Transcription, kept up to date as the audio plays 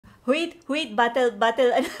Wait, battle,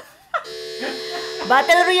 ano?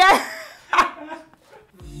 Battle Royale!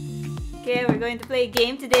 Okay, we're going to play a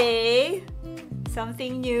game today.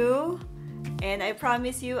 Something new. And I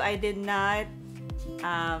promise you, I did not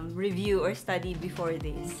review or study before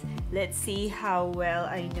this. Let's see how well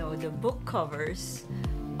I know the book covers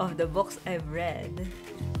of the books I've read.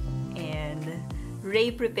 And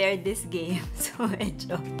Ray prepared this game, so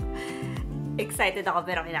medyo excited ako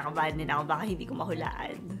pero kinakabahan din ako baka hindi ko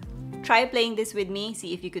mahulaan. Try playing this with me,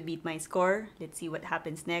 see if you could beat my score. Let's see what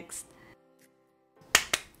happens next.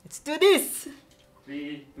 Let's do this!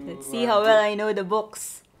 3, 2, Let's see how well I know the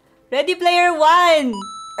books. Ready Player One!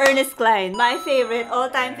 Ernest Cline, my favorite,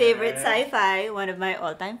 all-time favorite sci-fi, one of my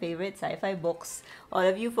all-time favorite sci-fi books. All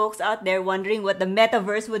of you folks out there wondering what the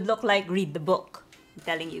metaverse would look like, read the book. I'm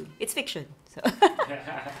telling you, it's fiction. So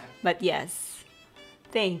but yes,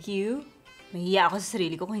 thank you. Mahiya ako sa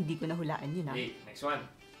sarili ko kung hindi ko nahulaan yun. Okay, next one.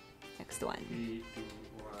 Next one. 3, 2,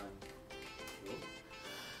 1, go.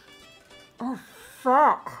 Oh,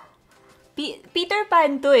 fuck! Peter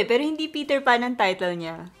Pan to eh, pero hindi Peter Pan ang title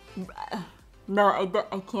niya. No, I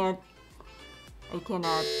can't. I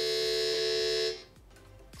cannot.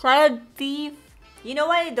 Child Thief. You know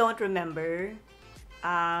why I don't remember?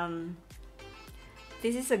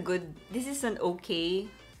 This is an okay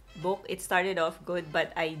book. It started off good,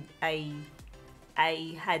 but I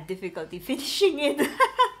had difficulty finishing it.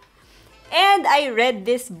 And I read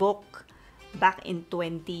this book back in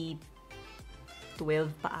 2012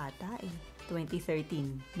 pa ata eh.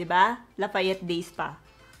 2013. Diba? Lafayette Days pa.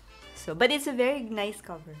 So, but it's a very nice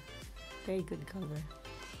cover. Very good cover.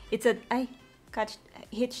 It's a,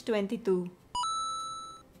 Hitch 22.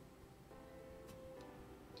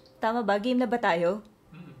 Tama ba? Game na ba tayo?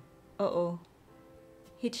 Oo.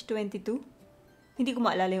 Hitch 22? Hindi ko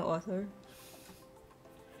maalala yung author.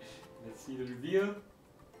 Let's see the reveal.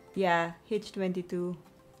 Yeah, Hitch 22.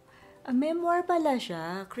 A memoir pala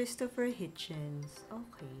siya. Christopher Hitchens.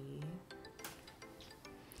 Okay.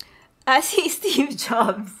 Si Steve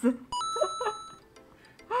Jobs.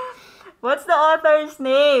 What's the author's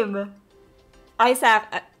name?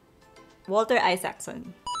 Walter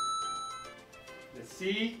Isaacson. Let's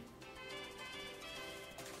see.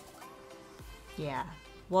 Yeah,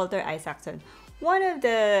 Walter Isaacson.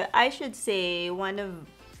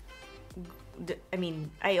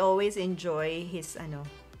 I always enjoy his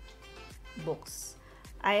books.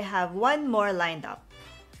 I have one more lined up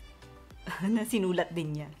na sinulat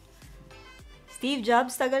din niya. Steve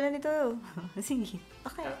Jobs, tagal na nito. Sige.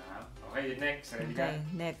 Okay. Okay, next. Ready ka? Okay,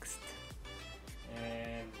 next.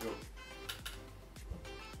 And go.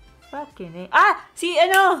 Fucking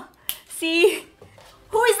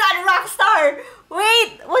who is that rock star?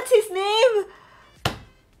 Wait, what's his name?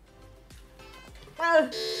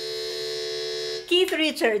 Keith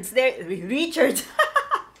Richards.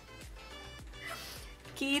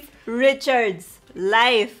 Keith Richards.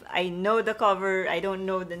 Life. I know the cover. I don't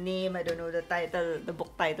know the name. I don't know the title. The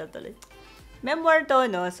book title tuloy. Memoir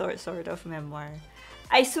to, no? Sort of memoir.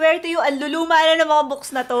 I swear to you, ang luluma na ng mga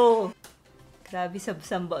books na to. Grabe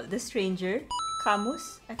sambal. The Stranger.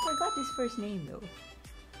 Camus? I forgot his first name, though.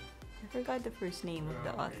 I forgot the first name of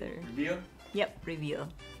the author. Reveal? Yep,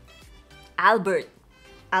 reveal. Albert.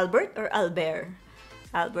 Albert or Albert?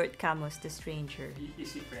 Albert Camus, The Stranger.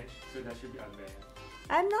 Is he French? So that should be Albert.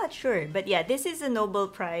 I'm not sure, but yeah, this is a Nobel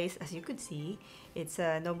Prize, as you could see. It's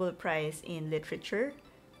a Nobel Prize in literature.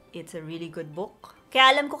 It's a really good book.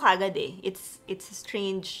 Kaya alam ko kagad eh. It's a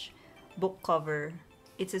strange book cover.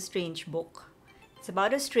 It's a strange book. It's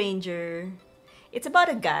about a stranger. It's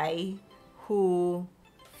about a guy who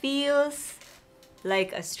feels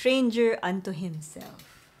like a stranger unto himself.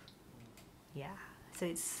 Yeah,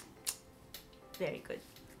 so it's very good.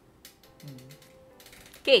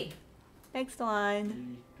 Okay. Next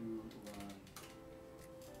one. 3, 2,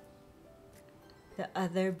 1. The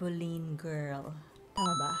Other Boleyn Girl.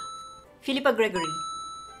 Tama ba? Philippa Gregory.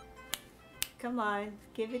 Come on,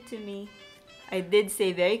 give it to me. I did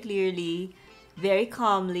say very clearly, very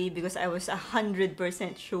calmly, because I was 100%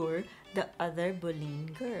 sure, The Other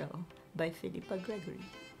Boleyn Girl by Philippa Gregory.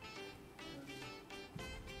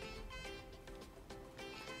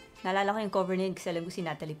 Naalala ko yung cover niya kasi alam ko si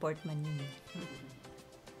Natalie Portman yun.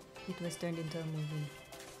 It was turned into a movie.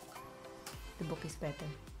 The book is better.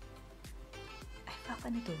 Ay, fuck,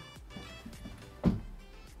 ano to?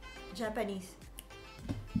 Japanese.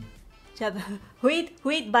 Wait,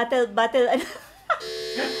 battle, ano?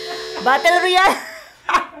 Battle Royale!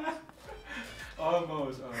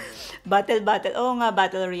 Almost. Battle. Oo nga,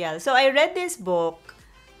 Battle Royale. So, I read this book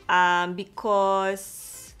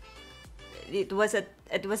because it was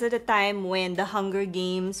it was at a time when the Hunger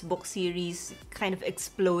Games book series kind of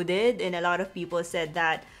exploded, and a lot of people said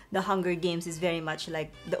that the Hunger Games is very much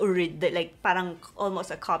like like parang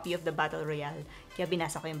almost a copy of the Battle Royale. Kaya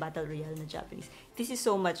binasa ko yung Battle Royale na Japanese. This is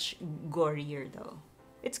so much gorier though.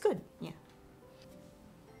 It's good. Yeah.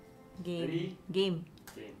 Game. Ready? Game.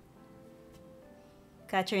 Game.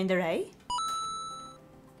 Catcher in the Rye?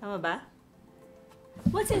 Tama ba?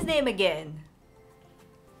 What's his name again?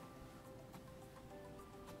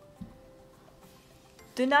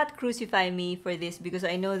 Do not crucify me for this because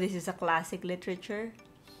I know this is a classic literature.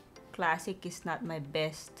 Classic is not my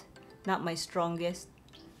best, not my strongest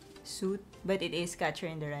suit, but it is Catcher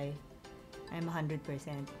in the Rye. I'm 100%.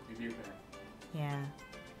 Review ka na. Yeah.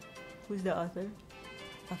 Who's the author?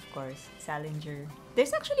 Of course, Salinger.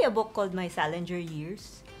 There's actually a book called My Salinger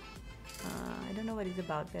Years. I don't know what it's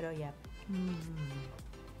about, pero yeah.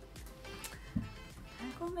 How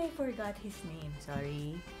come I forgot his name?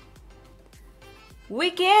 Sorry.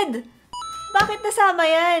 Wicked! Bakit nasama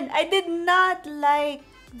yan? I did not like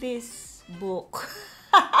this book.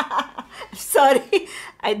 Sorry.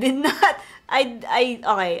 I did not.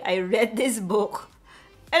 Okay, I read this book.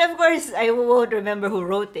 And of course, I won't remember who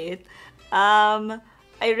wrote it.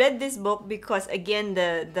 I read this book because, again,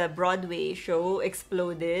 the Broadway show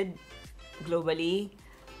exploded globally.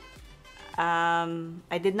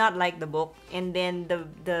 I did not like the book. And then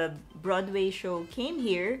the Broadway show came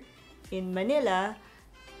here in Manila.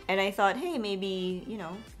 And I thought, hey, maybe,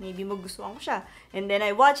 maybe magustuhan ko siya. And then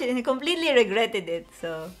I watched it and I completely regretted it.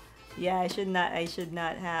 So, yeah, I should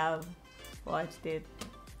not have watched it.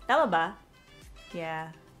 Tama ba?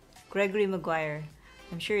 Yeah. Gregory Maguire.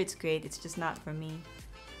 I'm sure it's great. It's just not for me.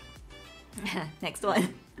 Next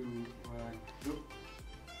one. 2, 1, go.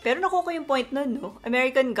 Pero nakuha ko yung point nun, no?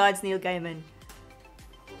 American Gods, Neil Gaiman.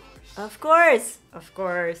 Of course. Of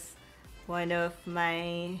course. One of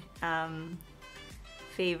my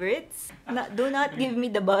favorites. Do not give me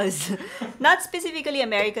the buzz. Not specifically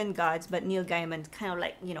American Gods, but Neil Gaiman kind of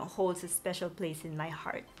like, holds a special place in my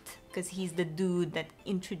heart. Because he's the dude that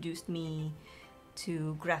introduced me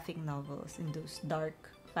to graphic novels in those dark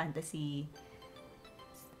fantasy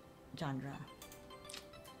genre.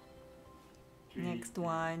 3, Next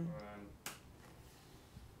one.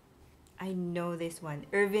 1. I know this one.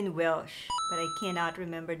 Irvin Welsh, but I cannot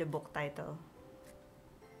remember the book title.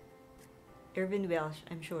 Irvin Welsh,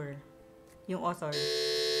 I'm sure. Yung author.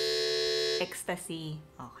 Ecstasy.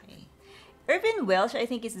 Okay. Irvin Welsh, I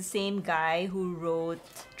think, is the same guy who wrote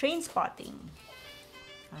Trainspotting.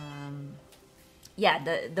 Yeah,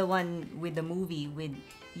 the one with the movie with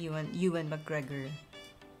Ewan McGregor.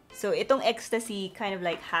 So itong Ecstasy kind of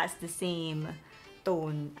like has the same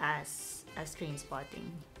tone as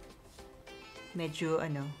Trainspotting. Medyo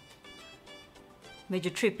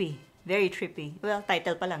trippy. Very trippy. Well,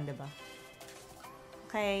 title pa lang, diba?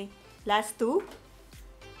 Okay. Last two.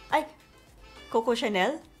 Ay! Coco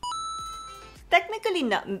Chanel. Technically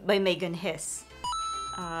not by Megan Hess.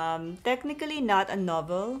 Technically not a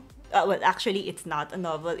novel. Well, actually, it's not a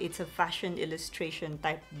novel. It's a fashion illustration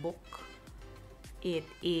type book. It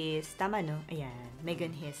is, tama no? Ayan,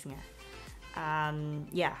 Megan Hess nga.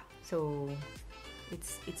 Yeah, so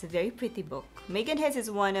it's a very pretty book. Megan Hess is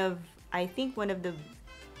I think one of the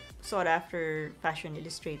sought after fashion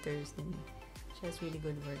illustrators, and she has really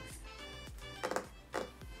good works.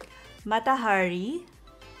 Mata Hari.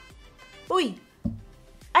 Uy!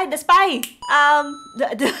 Ay, The Spy!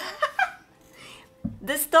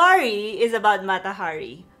 The story is about Mata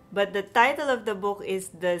Hari, but the title of the book is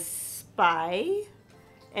The Spy,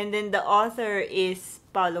 and then the author is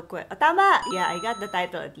Paulo Coelho. Oh, tama! Yeah, I got the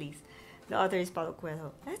title at least. The author is Paulo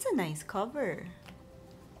Coelho. That's a nice cover.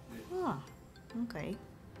 Oh, okay.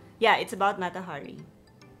 Yeah, it's about Mata Hari.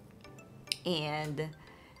 And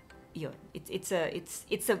yun,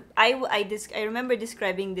 I remember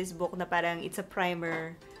describing this book na parang it's a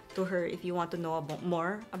primer to her if you want to know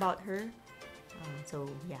more about her. So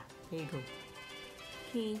yeah, there you go.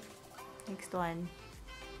 Okay, next one.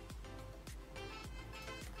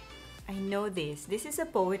 I know this. This is a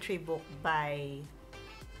poetry book by...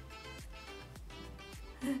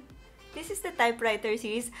 This is the typewriter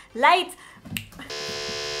series. Light!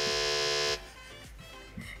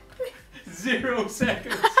 0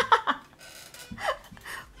 seconds.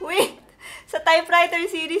 Wait! Sa typewriter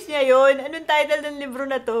series niya yon. Anong title ng libro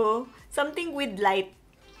na to? Something with light.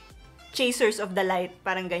 Chasers of the Light.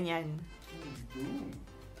 Parang ganyan.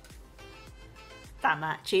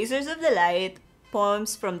 Tama. Chasers of the Light.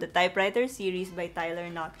 Poems from the Typewriter series by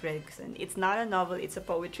Tyler Knott Gregson. It's not a novel. It's a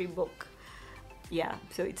poetry book. Yeah.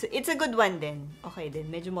 So it's a good one din. Okay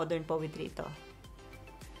din. Medyo modern poetry ito.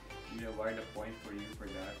 we award a point for you for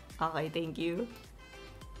that? Okay, thank you.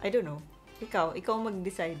 I don't know. Ikaw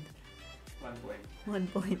mag-decide. 1 point. 1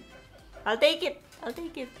 point. I'll take it. I'll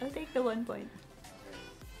take the 1 point. Okay.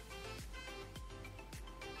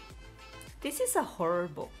 This is a horror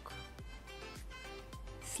book.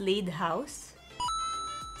 Slade House?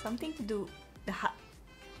 Something to do...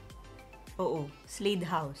 Slade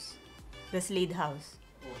House. The Slade House.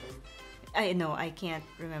 Author? I know, I can't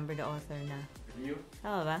remember the author na. Review?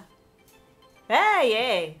 Tama ba?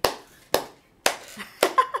 Hey!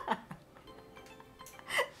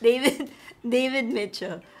 David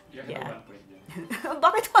Mitchell. You have Yeah. 1 point dyan.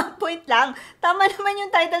 Bakit 1 point lang? Tama naman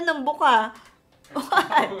yung title ng book ah.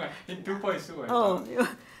 In 2 points too. Oh,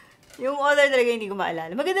 yung author talaga hindi ko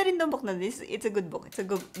maalala. Maganda rin tong book na this. It's a good book. It's a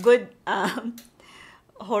good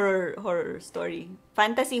horror story.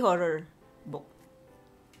 Fantasy horror book.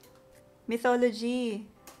 Mythology.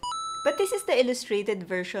 But this is the illustrated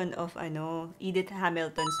version of Edith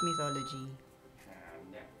Hamilton's mythology.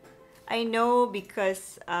 Yeah. I know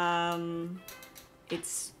because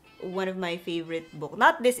it's one of my favorite book.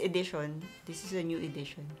 Not this edition. This is a new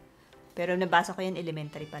edition. Pero nabasa ko yan,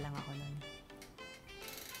 elementary pa lang ako nun.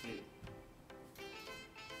 Okay.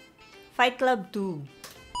 Fight Club 2.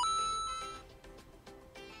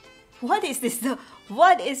 What is this?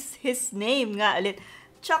 What is his name nga ulit?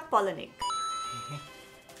 Chuck Palahniuk.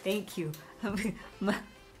 Thank you.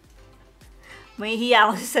 Mahihiya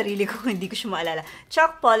ako sa sarili ko kung hindi ko siya maalala.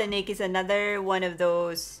 Chuck Palahniuk is another one of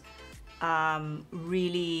those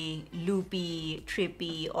really loopy,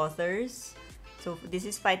 trippy authors. So, this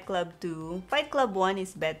is Fight Club 2. Fight Club 1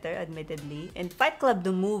 is better, admittedly. And Fight Club, the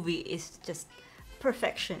movie, is just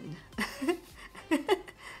perfection.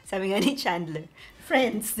 Sabi nga ni Chandler.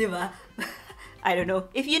 Friends, di ba? I don't know.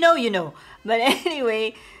 If you know, you know. But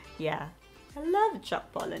anyway, yeah. I love Chuck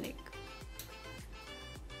Palahniuk.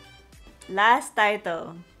 Last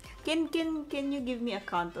title. Can you give me a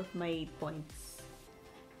count of my points?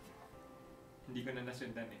 Hindi ko na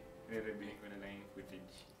nasundan eh. Re-reviewin ko na lang yung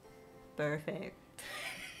footage. Perfect.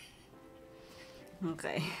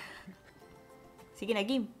 Okay. Sige na,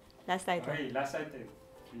 game. Last title. Okay, last item.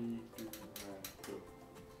 3, 2, 1, go.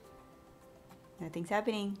 Nothing's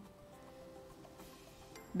happening.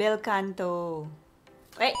 Bel Canto.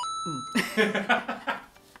 Wait.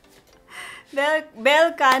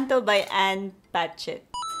 Bel Canto by Anne Patchett.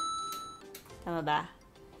 Tama ba?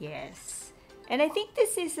 Yes. And I think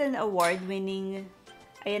this is an award-winning,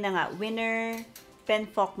 ayan na nga, winner, Pen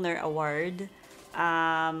Faulkner Award.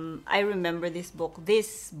 I remember this book.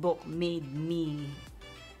 This book made me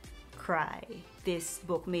cry. This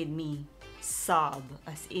book made me sob.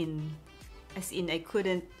 As in I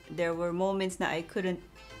couldn't, there were moments na I couldn't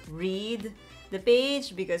read the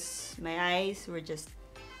page because my eyes were just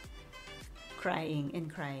crying and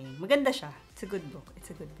crying. Maganda siya. It's a good book. It's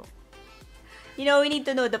a good book. You know, we need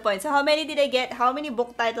to know the points. So how many did I get? How many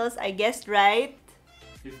book titles I guessed right?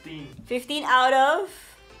 15. 15 out of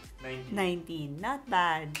 19. 19. Not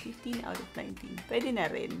bad. 15 out of 19. Pwede na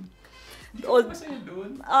rin. Hindi ka masaya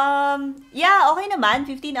dun. Yeah, okay naman.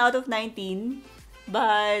 15 out of 19.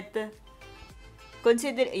 But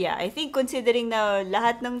I think considering na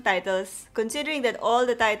lahat ng titles, considering that all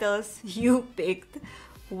the titles you picked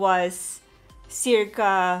was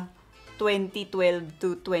circa 2012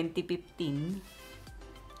 to 2015,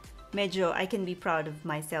 medyo I can be proud of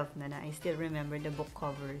myself na I still remember the book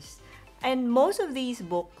covers. And most of these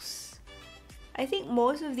books, I think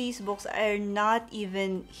most of these books are not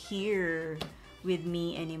even here with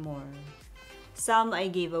me anymore. Some I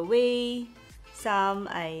gave away,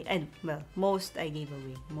 most I gave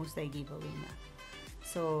away. Most I gave away na.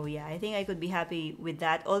 So, yeah, I think I could be happy with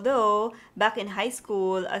that. Although, back in high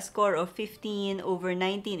school, a score of 15 over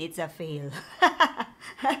 19, it's a fail.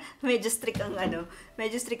 Medyo strict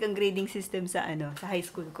ang grading system sa high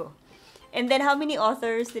school ko. And then, how many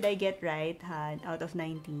authors did I get right out of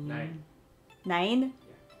 19? 9. 9? Yeah.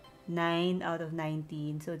 9 out of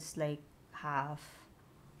 19. So, it's like half.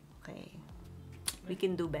 Okay. We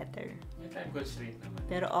can do better. May time constraint naman.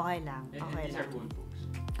 Pero okay lang. And Okay these are lang. good books.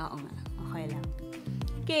 Oo nga. Okay lang.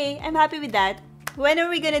 Okay, I'm happy with that. When are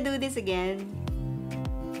we gonna do this again?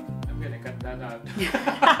 I'm gonna cut that out.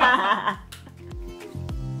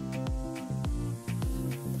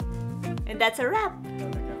 And that's a wrap.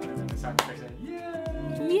 Talaga, sound effects.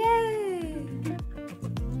 Yeah! Yay!